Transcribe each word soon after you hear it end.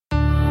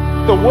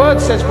The word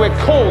says we're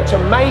called to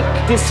make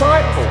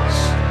disciples.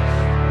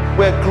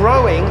 We're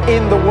growing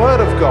in the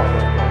word of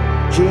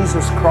God.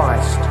 Jesus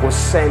Christ was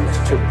sent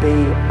to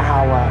be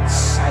our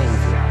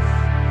Savior.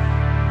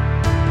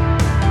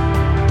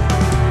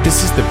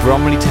 This is the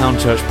Bromley Town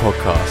Church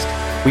podcast.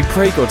 We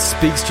pray God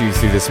speaks to you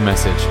through this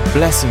message,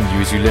 blessing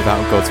you as you live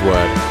out God's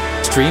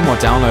word. Stream or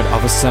download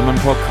other sermon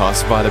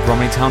podcasts via the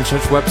Bromley Town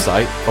Church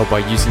website or by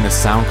using the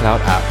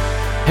SoundCloud app.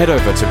 Head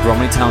over to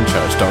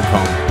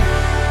bromleytownchurch.com.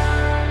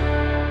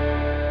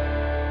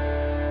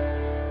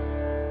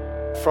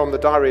 From the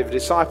Diary of a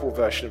Disciple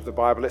version of the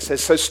Bible, it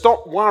says, so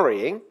stop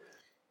worrying.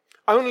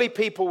 Only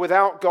people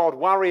without God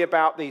worry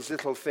about these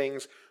little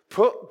things.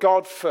 Put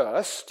God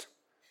first,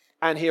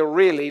 and he'll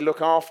really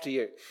look after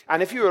you.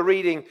 And if you were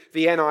reading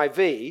the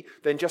NIV,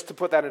 then just to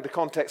put that into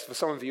context for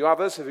some of you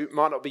others who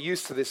might not be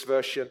used to this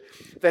version,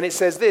 then it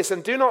says this,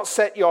 and do not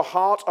set your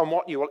heart on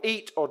what you will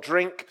eat or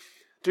drink.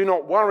 Do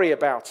not worry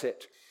about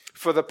it.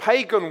 For the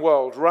pagan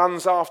world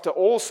runs after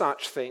all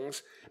such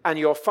things, and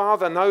your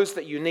Father knows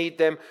that you need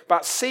them,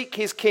 but seek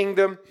his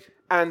kingdom,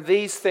 and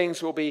these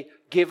things will be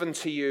given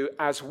to you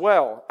as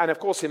well. And of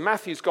course, in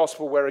Matthew's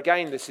gospel, where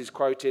again this is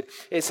quoted,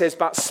 it says,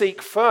 but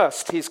seek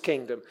first his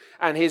kingdom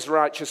and his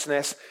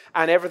righteousness,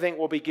 and everything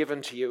will be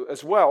given to you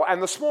as well.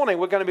 And this morning,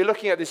 we're going to be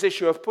looking at this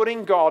issue of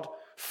putting God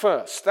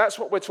first. That's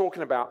what we're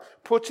talking about,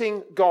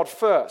 putting God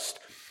first.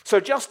 So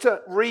just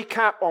to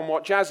recap on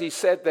what Jazzy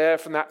said there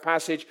from that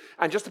passage,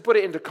 and just to put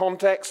it into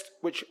context,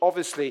 which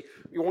obviously,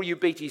 all you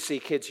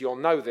BTC kids, you'll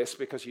know this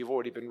because you've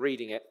already been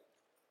reading it.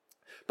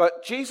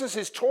 But Jesus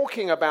is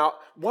talking about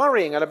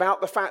worrying and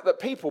about the fact that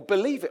people,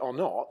 believe it or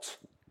not,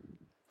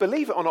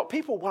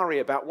 people worry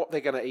about what they're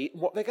going to eat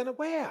and what they're going to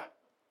wear.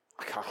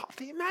 I can't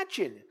hardly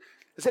imagine.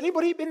 Has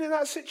anybody been in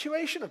that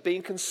situation of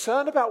being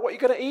concerned about what you're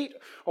going to eat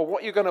or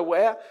what you're going to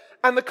wear?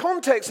 And the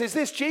context is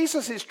this.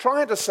 Jesus is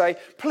trying to say,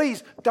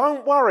 please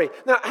don't worry.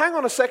 Now, hang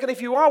on a second.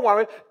 If you are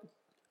worried,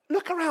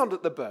 look around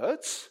at the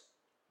birds.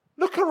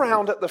 Look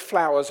around at the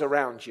flowers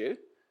around you.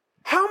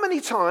 How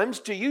many times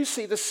do you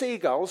see the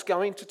seagulls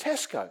going to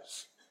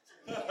Tesco's?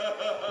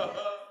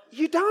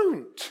 You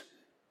don't.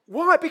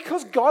 Why?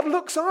 Because God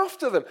looks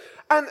after them.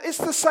 And it's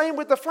the same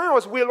with the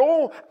flowers. We're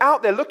all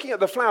out there looking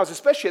at the flowers,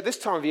 especially at this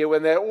time of year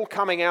when they're all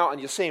coming out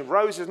and you're seeing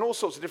roses and all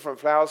sorts of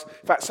different flowers.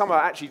 In fact, some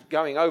are actually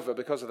going over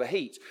because of the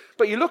heat.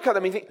 But you look at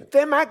them and you think,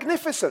 they're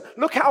magnificent.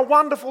 Look how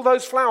wonderful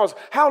those flowers,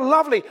 how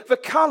lovely, the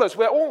colors.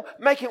 We're all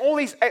making all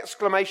these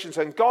exclamations.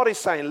 And God is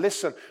saying,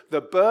 listen,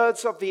 the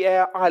birds of the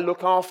air, I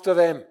look after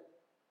them.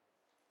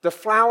 The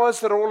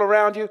flowers that are all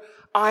around you,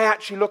 I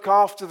actually look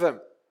after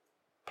them.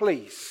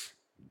 Please,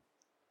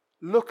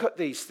 look at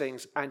these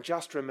things and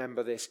just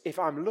remember this. If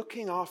I'm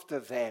looking after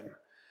them,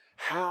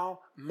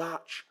 how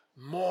much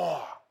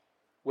more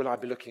will I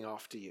be looking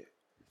after you?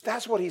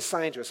 That's what he's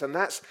saying to us, and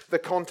that's the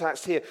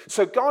context here.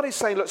 So God is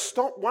saying, look,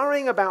 stop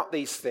worrying about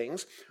these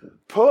things.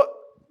 Put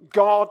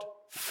God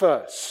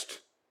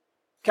first.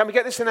 Can we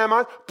get this in our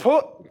mind?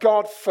 Put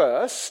God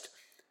first,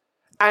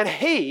 and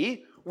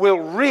he will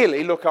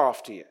really look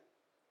after you.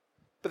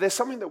 But there's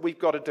something that we've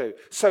got to do.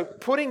 So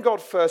putting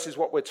God first is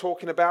what we're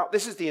talking about.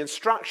 This is the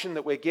instruction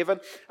that we're given,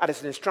 and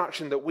it's an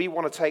instruction that we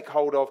want to take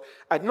hold of,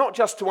 and not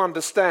just to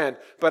understand,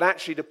 but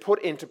actually to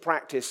put into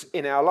practice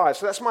in our lives.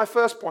 So that's my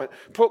first point,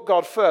 put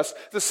God first.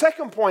 The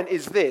second point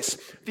is this,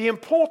 the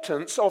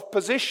importance of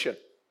position.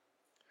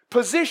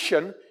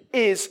 Position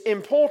is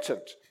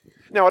important.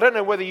 Now, I don't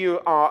know whether you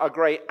are a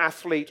great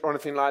athlete or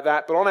anything like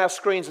that, but on our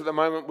screens at the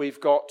moment,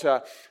 we've got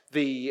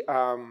the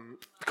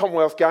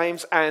Commonwealth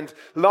Games, and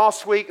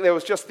last week there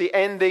was just the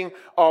ending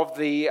of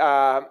the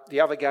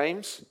other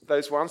games,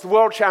 those ones, the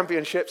World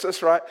Championships,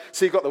 that's right.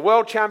 So you've got the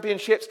World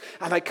Championships,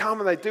 and they come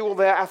and they do all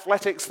their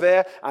athletics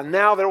there, and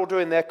now they're all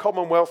doing their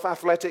Commonwealth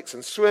athletics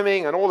and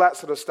swimming and all that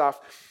sort of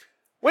stuff.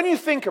 When you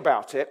think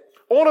about it,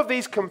 all of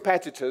these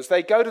competitors,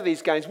 they go to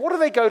these games. What do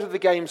they go to the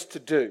games to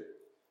do?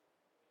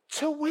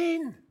 To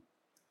win.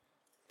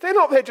 They're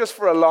not there just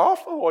for a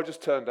laugh. Oh, I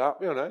just turned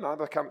up,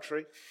 another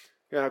country.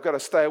 I've got to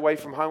stay away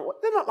from home.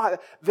 They're not like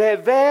that. They're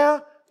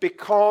there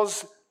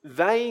because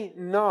they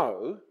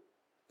know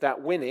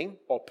that winning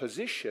or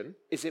position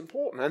is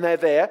important. And they're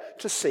there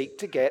to seek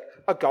to get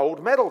a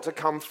gold medal, to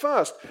come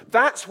first.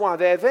 That's why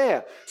they're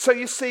there. So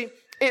you see,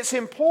 it's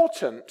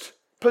important.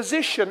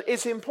 Position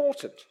is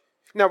important.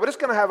 Now, we're just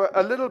going to have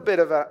a little bit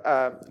of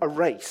a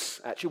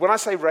race, actually. When I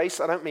say race,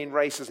 I don't mean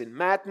race as in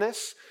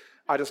madness.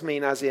 I just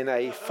mean as in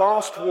a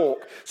fast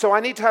walk. So I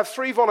need to have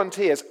 3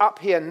 volunteers up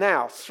here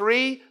now.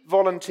 3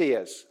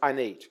 volunteers I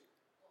need.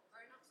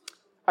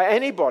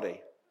 Anybody?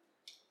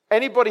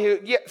 Anybody who,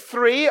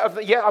 3 of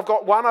the, I've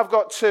got 1, I've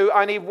got 2,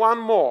 I need 1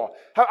 more.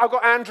 I've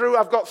got Andrew,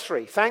 I've got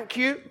 3. Thank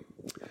you.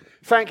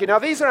 Thank you. Now,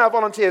 these are our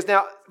volunteers.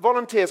 Now,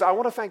 volunteers, I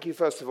want to thank you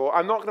first of all.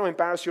 I'm not going to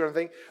embarrass you or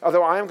anything,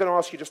 although I am going to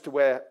ask you just to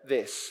wear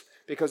this,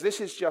 because this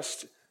is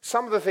just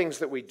some of the things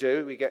that we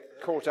do, we get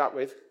caught up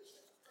with.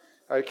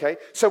 Okay,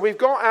 so we've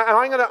got, and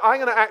I'm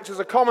going to act as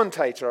a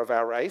commentator of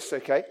our race,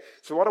 okay?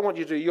 So what I want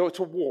you to do, you're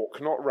to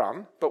walk, not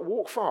run, but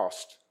walk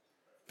fast.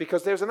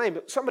 because there's a name.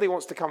 Somebody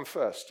wants to come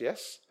first,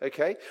 yes?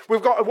 Okay.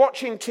 We've got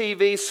watching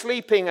TV,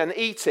 sleeping and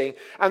eating.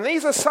 And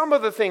these are some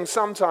of the things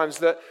sometimes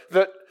that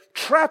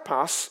trap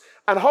us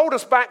and hold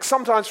us back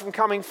sometimes from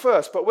coming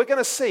first. But we're going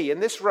to see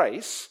in this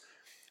race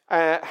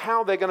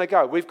how they're going to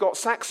go. We've got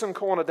Saxon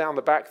Corner down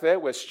the back there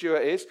where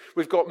Stuart is.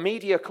 We've got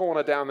Media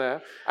Corner down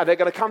there. And they're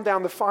going to come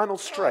down the final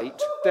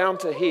straight down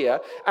to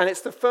here. And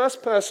it's the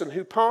first person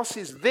who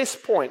passes this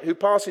point, who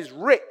passes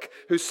Rick,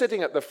 who's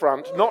sitting at the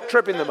front, not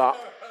tripping them up.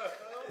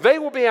 They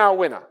will be our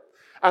winner.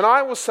 And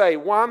I will say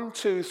 1,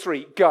 2,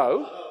 3,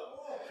 go.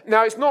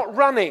 Now, it's not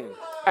running,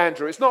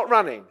 Andrew. It's not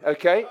running,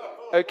 okay?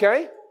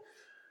 Okay?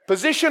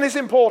 Position is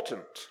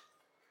important.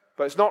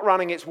 But it's not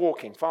running, it's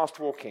walking, fast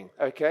walking,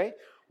 okay?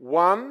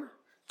 1,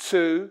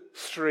 2,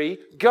 3,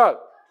 go.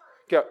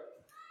 Go.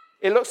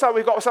 It looks like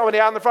we've got somebody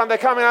out in the front. They're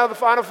coming out of the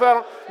final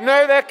furlong.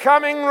 No, they're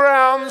coming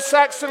round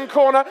Saxon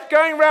Corner,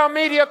 going round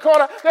Media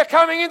Corner. They're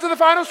coming into the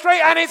final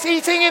straight, and it's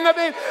Eating in the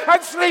bin.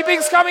 And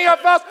Sleeping's coming up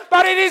fast,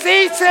 but it is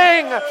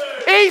Eating.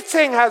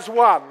 Eating has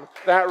won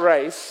that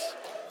race.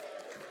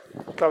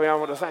 Chloe, I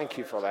want to thank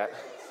you for that.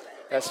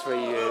 That's for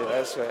you.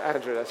 That's for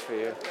Andrew. That's for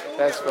you.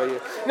 That's for you.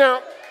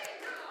 Now,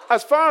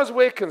 as far as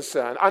we're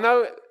concerned, I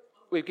know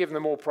we've given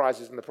them all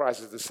prizes and the prize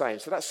is the same,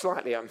 so that's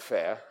slightly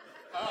unfair.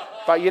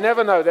 But you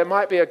never know, there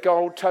might be a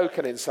gold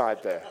token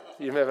inside there.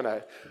 You never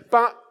know.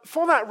 But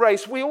for that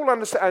race, we all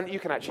understand, and you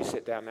can actually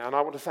sit down now, and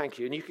I want to thank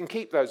you, and you can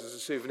keep those as a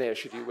souvenir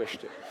should you wish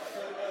to.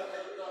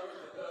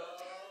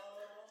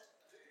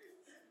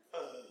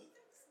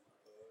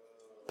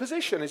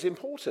 Position is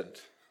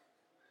important.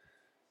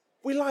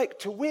 We like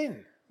to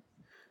win,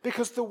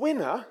 because the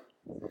winner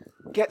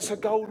gets a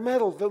gold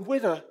medal. The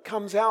winner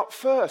comes out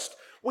first.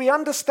 We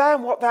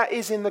understand what that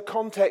is in the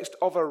context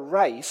of a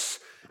race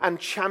and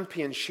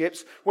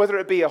championships, whether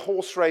it be a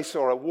horse race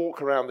or a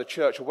walk around the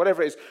church or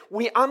whatever it is.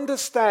 We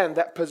understand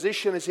that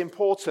position is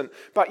important.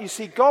 But you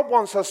see, God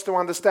wants us to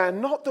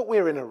understand not that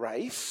we're in a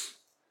race,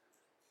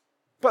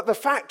 but the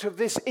fact of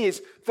this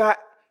is that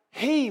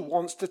He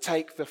wants to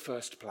take the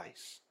first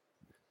place.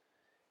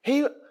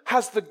 He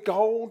has the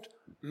gold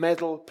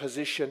medal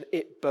position.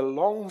 It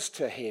belongs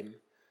to Him,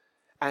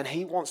 and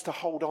He wants to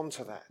hold on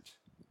to that.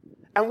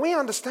 And we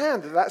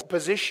understand that that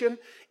position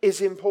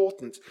is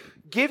important.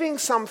 Giving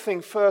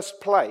something first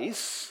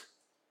place,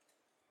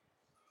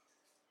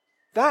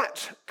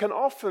 that can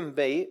often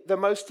be the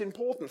most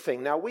important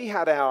thing. Now, we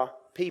had our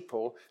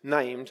people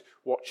named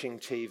watching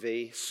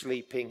TV,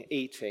 sleeping,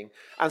 eating.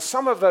 And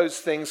some of those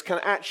things can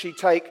actually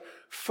take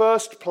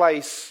first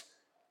place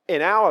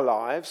in our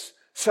lives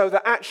so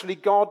that actually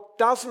God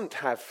doesn't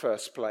have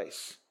first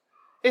place.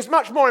 It's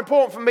much more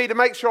important for me to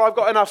make sure I've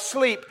got enough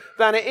sleep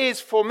than it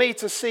is for me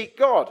to seek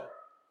God.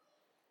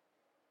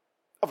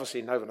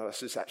 Obviously, no one of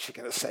us is actually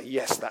going to say,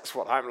 yes, that's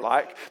what I'm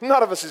like.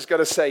 None of us is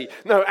going to say,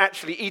 no,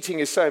 actually, eating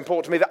is so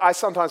important to me that I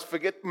sometimes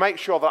make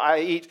sure that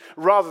I eat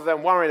rather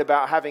than worrying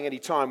about having any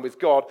time with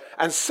God.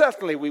 And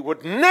certainly we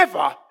would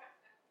never,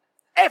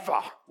 ever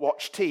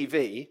watch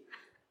TV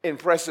in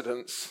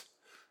precedence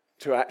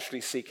to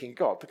actually seeking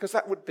God, because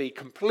that would be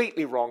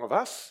completely wrong of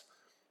us.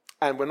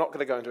 And we're not going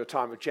to go into a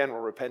time of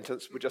general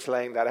repentance. We're just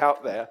laying that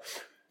out there.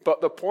 But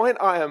the point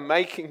I am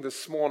making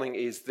this morning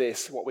is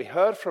this. What we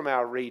heard from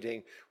our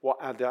reading, what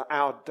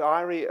our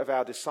diary of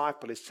our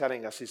disciple is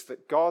telling us is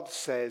that God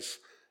says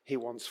He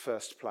wants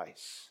first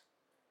place.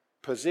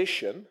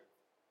 Position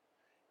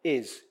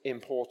is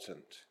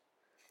important.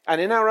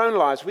 And in our own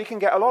lives, we can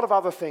get a lot of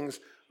other things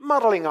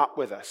muddling up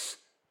with us.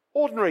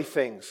 Ordinary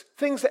things,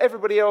 things that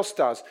everybody else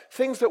does,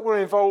 things that we're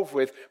involved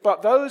with.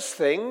 But those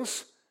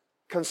things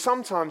can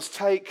sometimes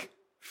take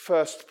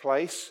first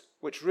place,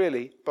 which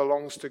really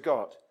belongs to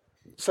God.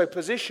 So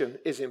position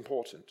is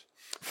important.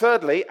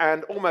 Thirdly,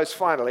 and almost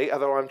finally,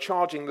 although I'm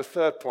charging the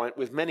third point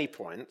with many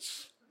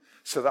points,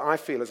 so that I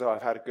feel as though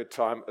I've had a good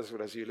time as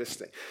well as you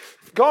listening.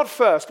 God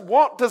first,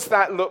 what does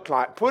that look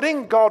like?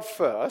 Putting God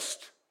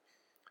first,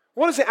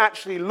 what does it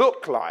actually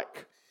look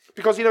like?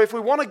 Because, if we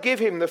want to give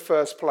Him the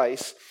first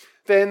place,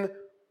 then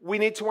we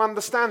need to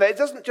understand that. It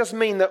doesn't just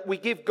mean that we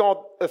give God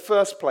the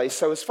first place.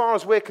 So as far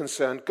as we're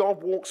concerned,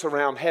 God walks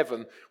around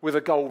heaven with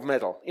a gold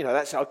medal.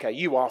 That's okay,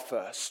 you are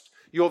first.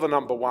 You're the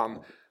number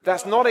one.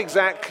 That's not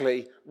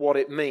exactly what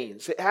it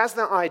means. It has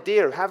that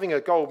idea of having a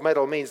gold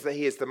medal means that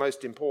He is the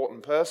most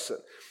important person.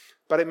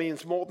 But it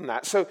means more than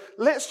that. So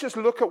let's just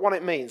look at what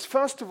it means.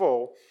 First of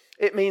all,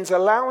 it means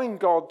allowing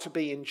God to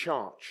be in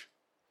charge.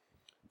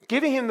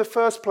 Giving Him the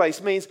first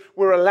place means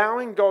we're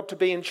allowing God to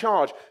be in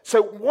charge.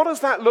 So what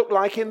does that look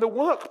like in the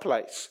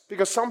workplace?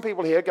 Because some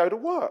people here go to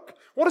work.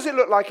 What does it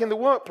look like in the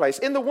workplace?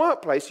 In the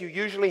workplace, you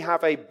usually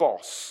have a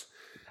boss.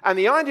 And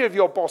the idea of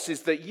your boss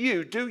is that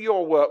you do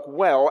your work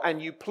well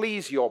and you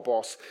please your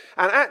boss.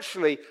 And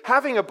actually,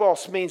 having a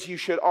boss means you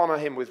should honor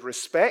him with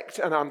respect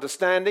and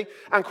understanding.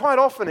 And quite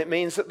often it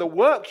means that the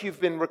work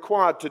you've been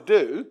required to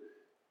do,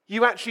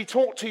 You actually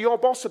talk to your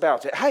boss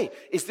about it. Hey,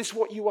 is this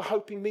what you were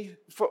hoping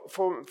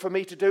for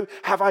me to do?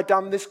 Have I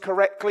done this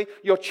correctly?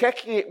 You're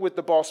checking it with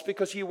the boss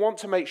because you want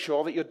to make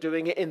sure that you're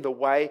doing it in the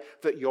way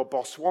that your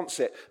boss wants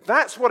it.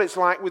 That's what it's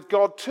like with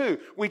God too.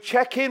 We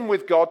check in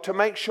with God to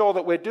make sure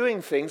that we're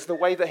doing things the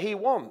way that He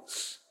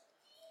wants.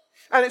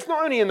 And it's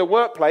not only in the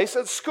workplace,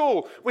 at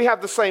school, we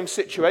have the same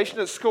situation.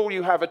 At school,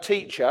 you have a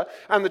teacher,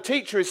 and the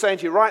teacher is saying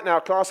to you, right now,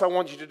 class, I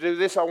want you to do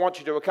this, I want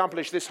you to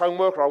accomplish this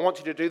homework, or I want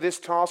you to do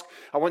this task,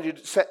 I want you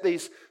to set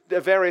these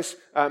various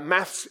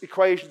maths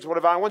equations,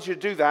 whatever, I want you to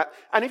do that.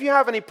 And if you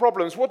have any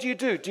problems, what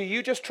do? Do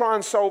you just try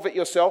and solve it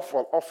yourself?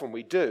 Well, often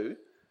we do.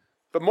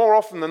 But more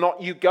often than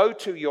not, you go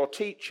to your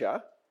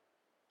teacher,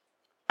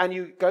 and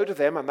you go to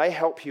them and they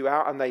help you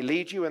out and they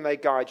lead you and they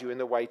guide you in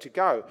the way to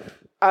go.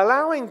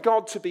 Allowing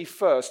God to be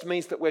first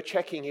means that we're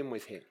checking in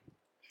with Him.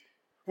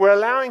 We're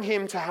allowing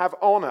Him to have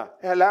honor,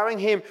 allowing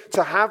Him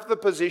to have the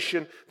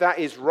position that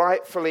is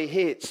rightfully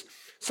His.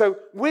 So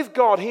with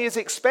God, He is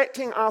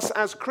expecting us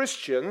as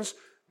Christians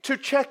to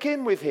check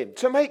in with Him,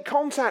 to make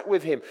contact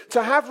with Him,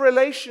 to have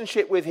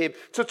relationship with Him,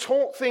 to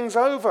talk things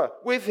over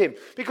with Him.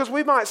 Because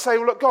we might say,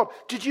 well, look, God,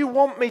 did you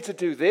want me to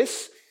do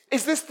this?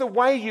 Is this the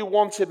way you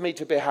wanted me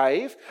to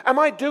behave? Am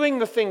I doing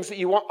the things that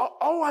you want?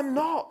 Oh, I'm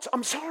not.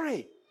 I'm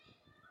sorry.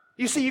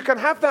 You see, you can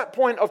have that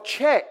point of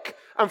check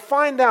and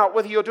find out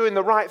whether you're doing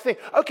the right thing.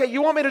 Okay,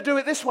 you want me to do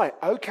it this way?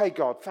 Okay,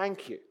 God,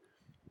 thank you.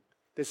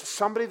 There's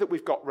somebody that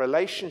we've got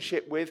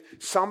relationship with,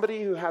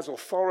 somebody who has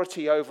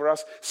authority over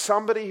us,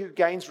 somebody who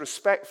gains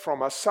respect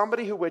from us,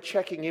 somebody who we're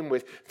checking in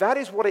with. That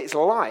is what it's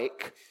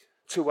like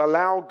to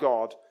allow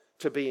God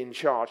to be in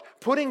charge.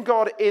 Putting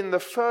God in the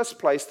first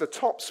place, the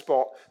top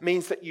spot,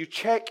 means that you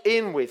check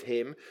in with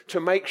Him to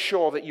make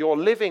sure that you're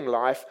living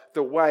life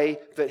the way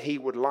that He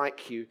would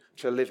like you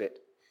to live it.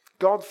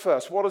 God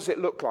first, what does it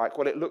look like?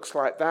 Well, it looks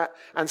like that.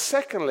 And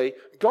secondly,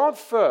 God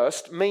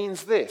first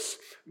means this.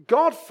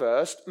 God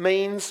first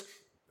means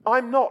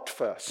I'm not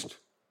first.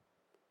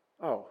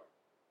 Oh.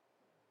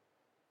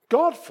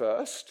 God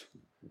first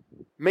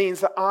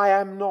means that I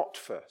am not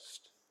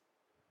first.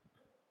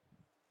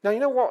 Now, you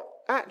know what?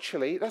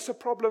 Actually, that's a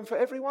problem for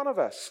every one of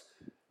us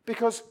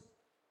because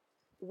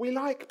we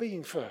like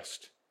being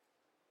first.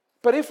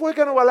 But if we're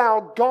going to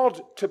allow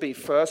God to be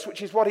first,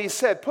 which is what He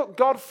said, put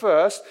God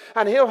first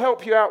and He'll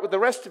help you out with the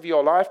rest of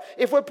your life.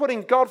 If we're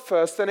putting God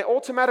first, then it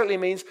automatically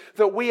means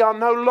that we are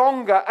no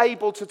longer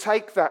able to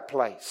take that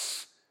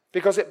place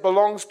because it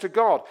belongs to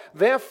God.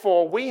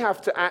 Therefore, we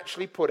have to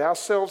actually put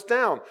ourselves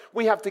down.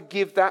 We have to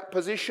give that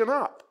position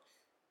up.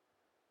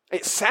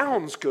 It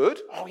sounds good.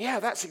 Oh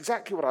yeah, that's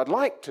exactly what I'd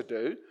like to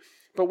do.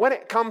 But when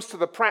it comes to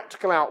the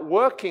practical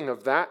outworking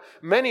of that,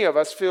 many of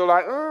us feel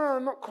like,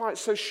 I'm not quite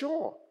so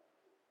sure.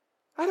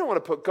 I don't want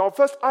to put God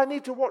first. I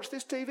need to watch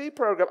this TV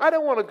program. I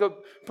don't want to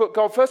put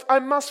God first. I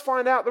must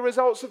find out the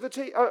results of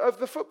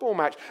the football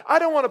match. I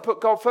don't want to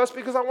put God first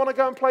because I want to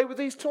go and play with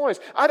these toys.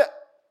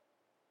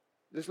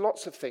 There's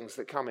lots of things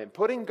that come in.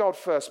 Putting God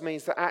first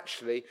means that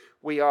actually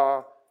we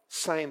are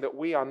saying that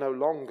we are no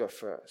longer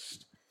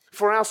first.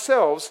 For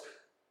ourselves,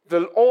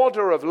 the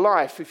order of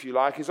life, if you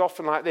like, is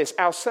often like this.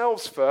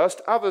 Ourselves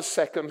first, others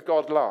second,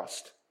 God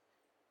last.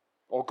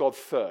 Or God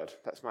third.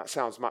 That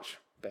sounds much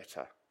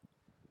better.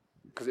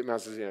 Because it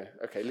means,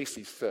 okay, at least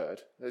He's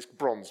third. It's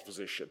bronze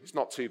position. It's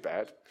not too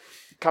bad.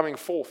 Coming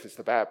fourth is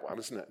the bad one,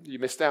 isn't it? You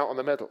missed out on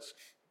the medals.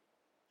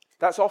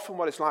 That's often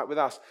what it's like with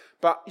us.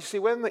 But you see,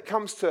 when it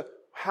comes to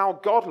how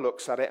God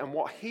looks at it and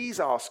what He's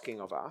asking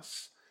of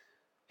us,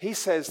 He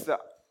says that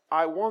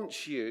I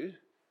want you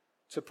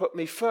to put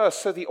me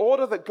first. So the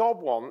order that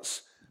God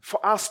wants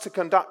for us to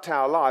conduct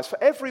our lives,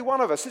 for every one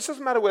of us, this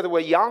doesn't matter whether we're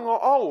young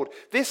or old,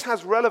 this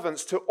has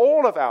relevance to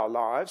all of our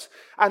lives.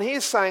 And He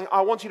is saying,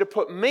 I want you to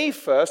put me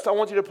first, I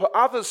want you to put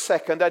others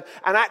second, and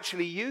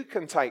actually you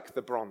can take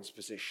the bronze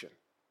position.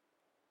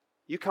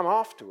 You come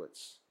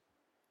afterwards.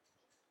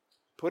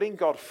 Putting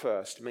God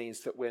first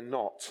means that we're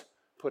not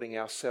putting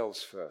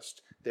ourselves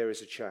first. There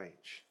is a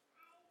change.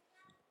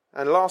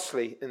 And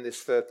lastly, in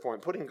this third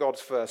point, putting God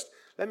first,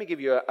 let me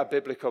give you a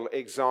biblical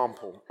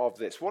example of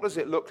this. What does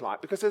it look like?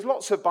 Because there's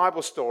lots of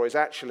Bible stories,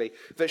 actually,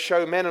 that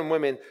show men and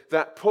women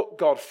that put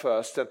God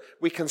first, and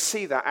we can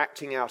see that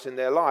acting out in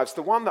their lives.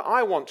 The one that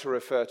I want to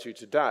refer to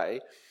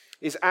today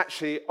is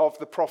actually of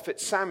the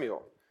prophet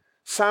Samuel.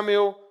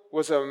 Samuel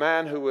was a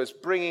man who was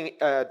bringing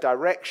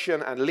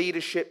direction and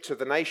leadership to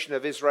the nation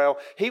of Israel.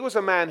 He was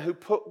a man who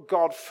put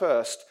God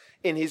first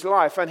in his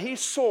life, and he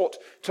sought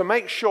to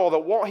make sure that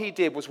what he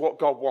did was what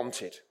God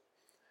wanted.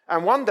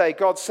 And one day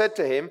God said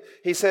to him,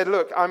 He said,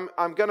 look, I'm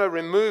going to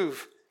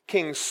remove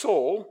King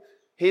Saul.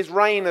 His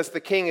reign as the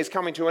king is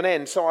coming to an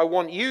end. So I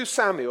want you,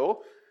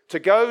 Samuel, to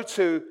go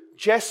to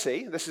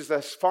Jesse, this is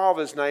his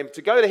father's name,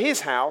 to go to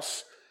his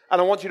house,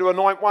 and I want you to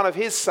anoint one of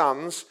his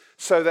sons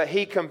so that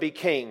he can be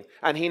king.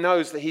 And he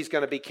knows that he's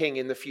going to be king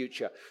in the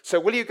future. So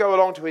will you go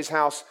along to his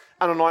house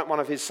and anoint one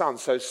of his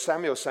sons? So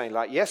Samuel's saying,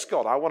 yes,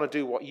 God, I want to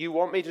do what you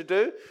want me to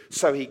do.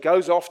 So he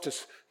goes off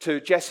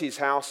to Jesse's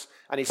house,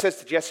 and he says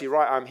to Jesse,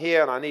 right, I'm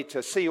here, and I need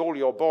to see all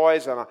your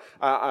boys, and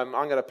I'm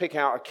going to pick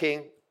out a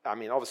king. I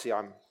mean, obviously,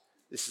 I'm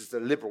This is the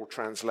liberal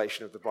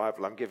translation of the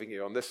Bible I'm giving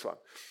you on this one.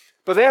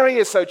 But there he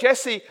is. So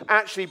Jesse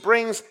actually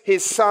brings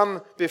his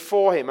son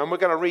before him. And we're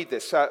going to read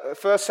this.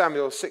 1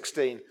 Samuel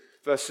 16,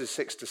 verses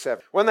 6 to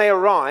 7. When they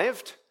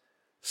arrived,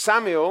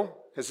 Samuel,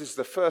 because this is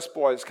the first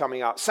boy that's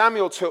coming up,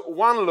 Samuel took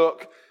one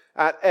look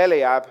at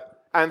Eliab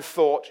and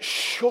thought,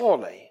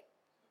 surely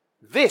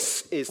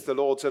this is the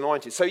Lord's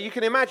anointed. So you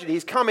can imagine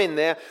he's come in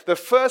there. The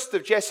first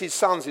of Jesse's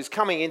sons is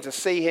coming in to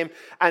see him.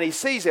 And he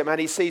sees him and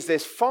he sees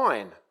this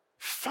fine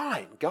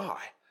guy.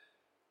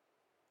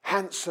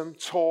 Handsome,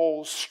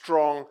 tall,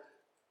 strong.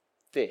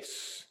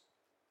 This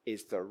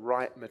is the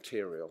right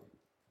material.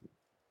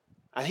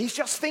 And he's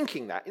just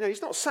thinking that.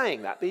 He's not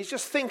saying that, but he's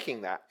just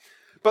thinking that.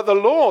 But the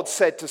Lord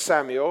said to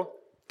Samuel,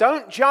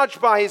 don't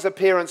judge by his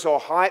appearance or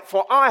height,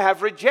 for I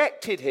have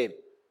rejected him.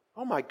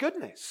 Oh my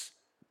goodness.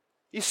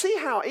 You see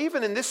how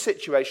even in this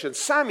situation,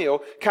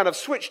 Samuel kind of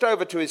switched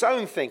over to his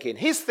own thinking.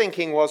 His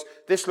thinking was,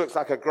 this looks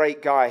like a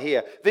great guy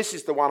here. This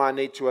is the one I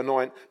need to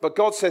anoint. But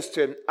God says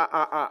to him,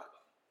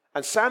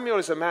 And Samuel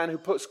is a man who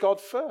puts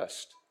God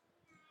first.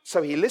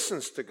 So he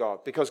listens to God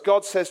because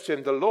God says to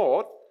him, the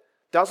Lord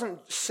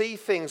doesn't see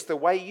things the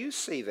way you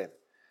see them.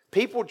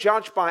 People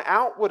judge by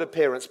outward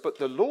appearance, but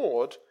the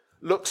Lord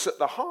looks at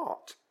the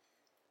heart.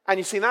 And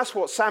you see, that's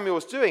what Samuel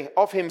was doing.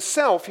 Of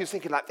himself, he was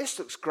thinking like, this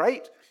looks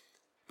great.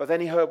 But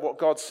then he heard what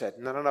God said.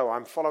 No,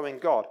 I'm following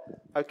God.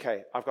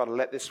 Okay, I've got to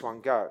let this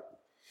one go.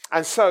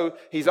 And so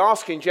he's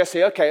asking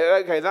Jesse,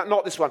 okay,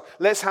 not this one.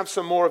 Let's have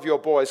some more of your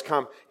boys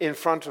come in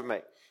front of me.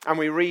 And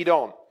we read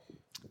on.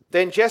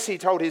 Then Jesse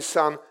told his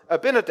son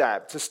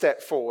Abinadab to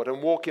step forward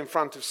and walk in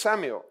front of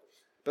Samuel.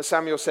 But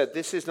Samuel said,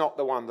 this is not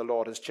the one the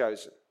Lord has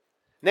chosen.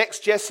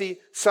 Next, Jesse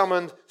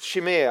summoned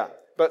Shimea.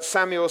 But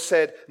Samuel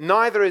said,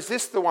 neither is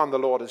this the one the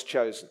Lord has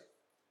chosen.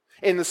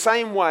 In the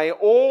same way,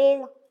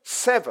 all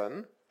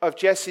 7 of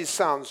Jesse's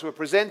sons were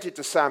presented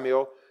to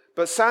Samuel.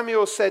 But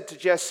Samuel said to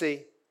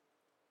Jesse,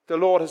 the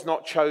Lord has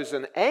not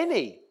chosen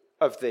any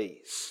of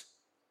these.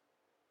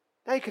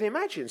 Now you can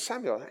imagine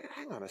Samuel,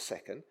 hang on a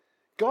second.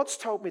 God's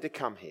told me to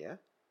come here.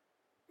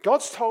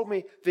 God's told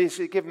me this,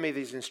 given me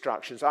these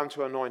instructions. I'm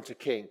to anoint a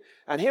king.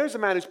 And here is a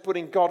man who's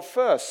putting God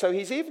first. So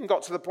he's even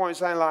got to the point of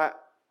saying like,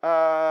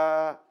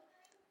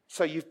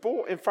 so you've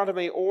brought in front of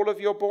me all of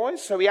your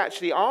boys? So he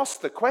actually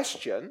asked the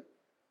question,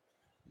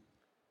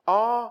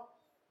 are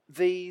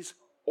these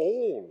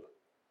all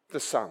the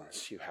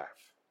sons you have?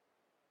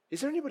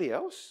 Is there anybody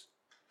else?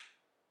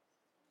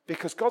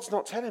 Because God's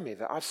not telling me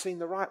that I've seen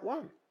the right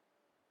one.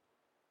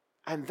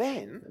 And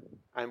then,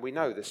 and we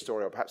know this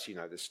story, or perhaps you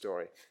know this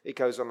story, it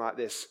goes on like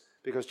this,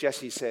 because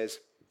Jesse says,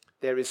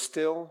 there is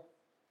still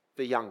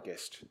the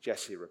youngest,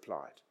 Jesse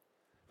replied.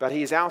 But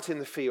he is out in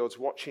the fields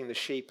watching the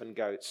sheep and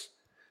goats.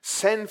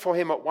 Send for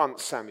him at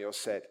once, Samuel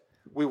said.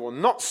 We will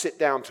not sit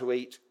down to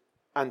eat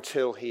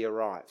until he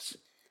arrives.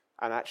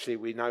 And actually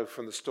we know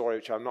from the story,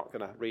 which I'm not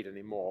going to read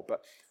anymore,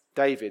 but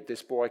David,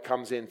 this boy,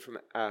 comes in from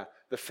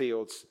the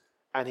fields,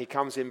 and he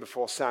comes in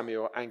before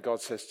Samuel, and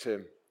God says to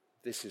him,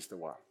 this is the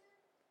one.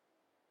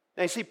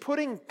 Now, you see,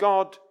 putting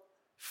God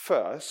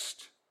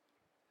first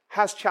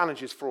has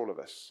challenges for all of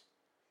us.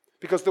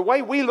 Because the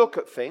way we look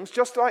at things,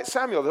 just like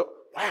Samuel,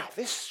 wow,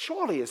 this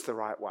surely is the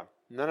right one.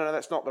 No,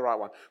 that's not the right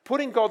one.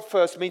 Putting God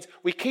first means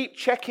we keep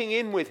checking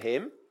in with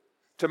him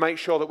to make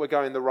sure that we're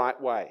going the right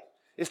way.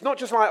 It's not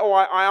just like,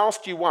 I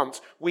asked you once.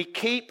 We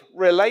keep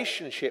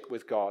relationship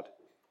with God,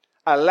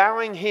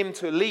 allowing him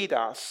to lead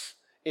us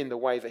in the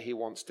way that he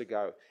wants to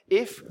go.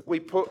 If we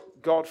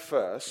put God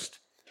first,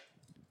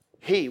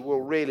 he will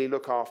really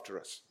look after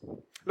us.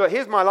 Look,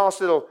 here's my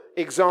last little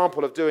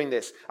example of doing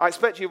this. I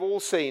expect you've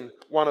all seen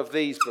one of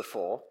these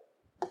before.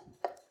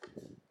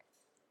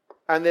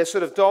 And they're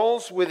sort of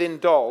dolls within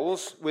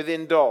dolls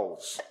within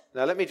dolls.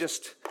 Now let me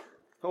just,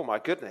 oh my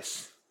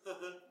goodness.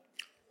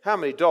 How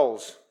many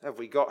dolls have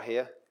we got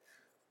here?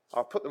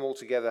 I'll put them all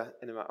together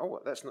in a minute. Oh,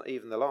 that's not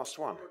even the last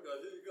one.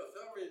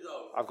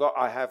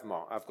 I have,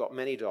 Mark. I've got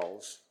many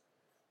dolls.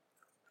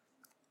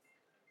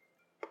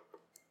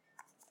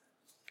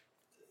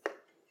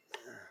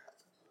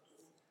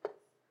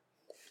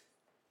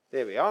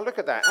 There we are. Look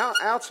at that.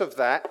 Out of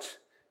that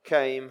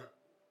came...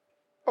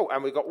 Oh,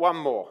 and we've got one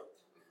more.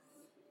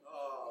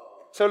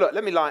 So look,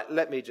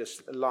 let me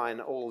just line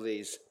all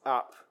these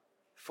up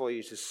for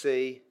you to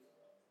see.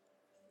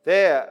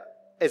 There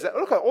is...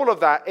 Look at all of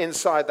that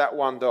inside that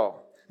one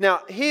doll.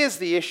 Now, here's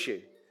the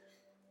issue.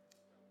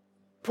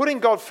 Putting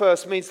God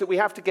first means that we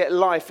have to get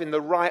life in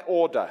the right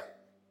order.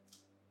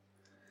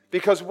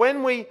 Because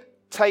when we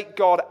take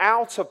God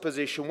out of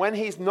position, when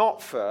he's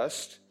not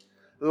first,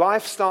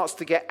 life starts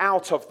to get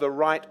out of the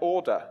right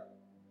order.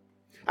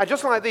 And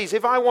just like these,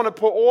 if I want to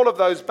put all of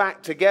those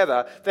back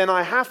together, then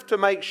I have to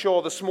make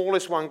sure the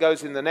smallest one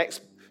goes in the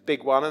next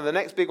big one, and the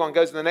next big one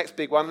goes in the next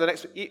big one.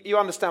 You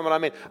understand what I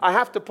mean? I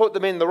have to put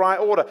them in the right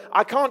order.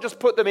 I can't just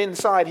put them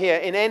inside here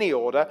in any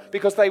order,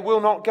 because they will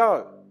not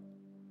go.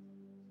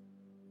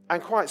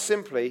 And quite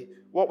simply,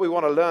 what we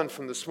want to learn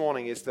from this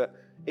morning is that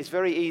it's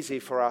very easy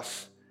for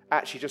us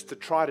actually just to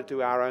try to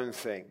do our own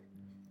thing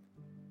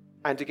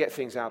and to get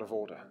things out of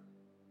order.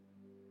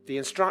 The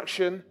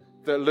instruction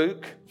that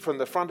Luke, from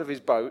the front of his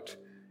boat,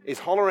 is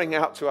hollering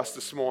out to us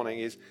this morning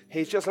is,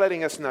 he's just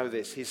letting us know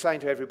this. He's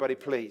saying to everybody,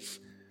 please,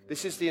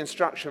 this is the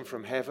instruction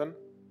from heaven.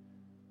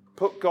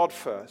 Put God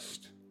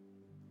first.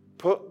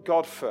 Put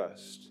God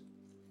first.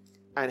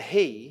 And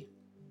he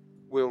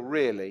will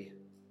really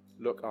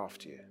look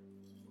after you.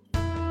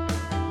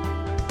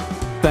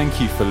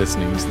 Thank you for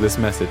listening to this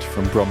message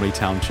from Bromley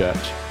Town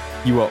Church.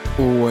 You are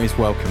always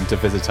welcome to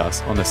visit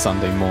us on a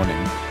Sunday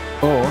morning,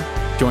 or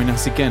join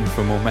us again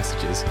for more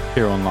messages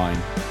here online.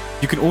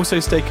 You can also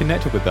stay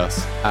connected with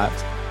us at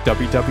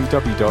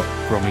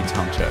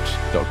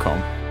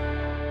www.bromleytownchurch.com.